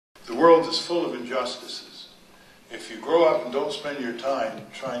world is full of injustices. If you grow up and don't spend your time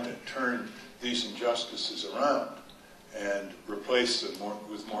trying to turn these injustices around and replace them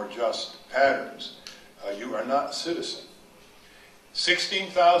with more just patterns, you are not a citizen.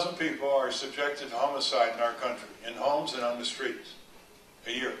 16,000 people are subjected to homicide in our country, in homes and on the streets,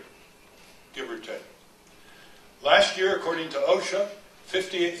 a year, give or take. Last year, according to OSHA,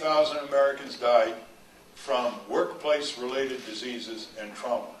 58,000 Americans died from workplace-related diseases and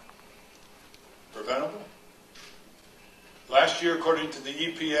trauma. Preventable? Last year, according to the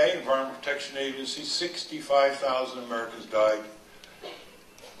EPA, Environmental Protection Agency, 65,000 Americans died,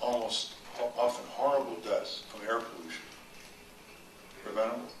 almost often horrible deaths from air pollution.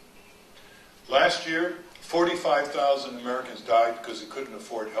 Preventable? Last year, 45,000 Americans died because they couldn't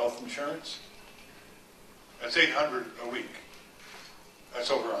afford health insurance. That's 800 a week. That's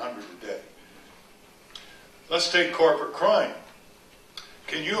over 100 a day. Let's take corporate crime.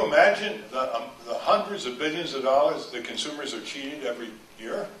 Can you imagine the hundreds of billions of dollars that consumers are cheated every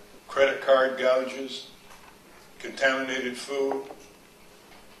year? Credit card gouges, contaminated food,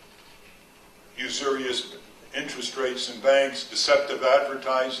 usurious interest rates in banks, deceptive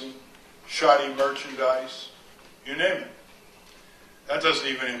advertising, shoddy merchandise, you name it. That doesn't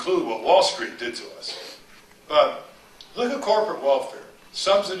even include what Wall Street did to us. But look at corporate welfare.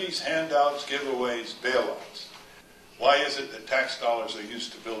 Subsidies, handouts, giveaways, bailouts. Why is it that tax dollars are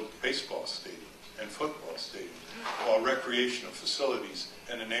used to build baseball stadiums and football stadiums, while recreational facilities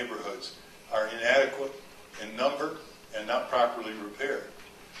in the neighborhoods are inadequate in number and not properly repaired?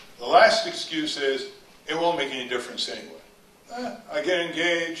 The last excuse is, it won't make any difference anyway. I get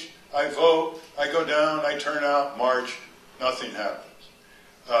engaged, I vote, I go down, I turn out, march, nothing happens.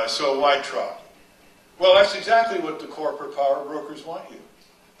 So why try? Well, that's exactly what the corporate power brokers want you.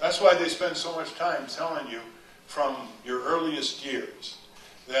 That's why they spend so much time telling you from your earliest years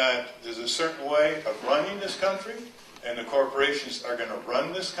that there's a certain way of running this country, and the corporations are going to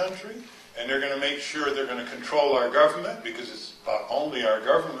run this country, and they're going to make sure they're going to control our government, because it's about only our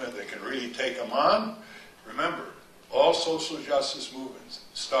government that can really take them on. Remember, all social justice movements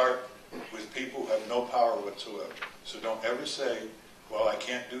start with people who have no power whatsoever. So don't ever say, well, I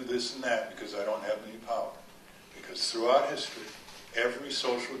can't do this and that because I don't have any power. Because throughout history, every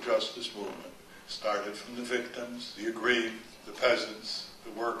social justice movement started from the victims, the aggrieved, the peasants,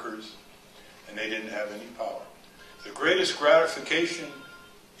 the workers, and they didn't have any power. The greatest gratification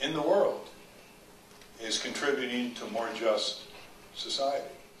in the world is contributing to a more just society.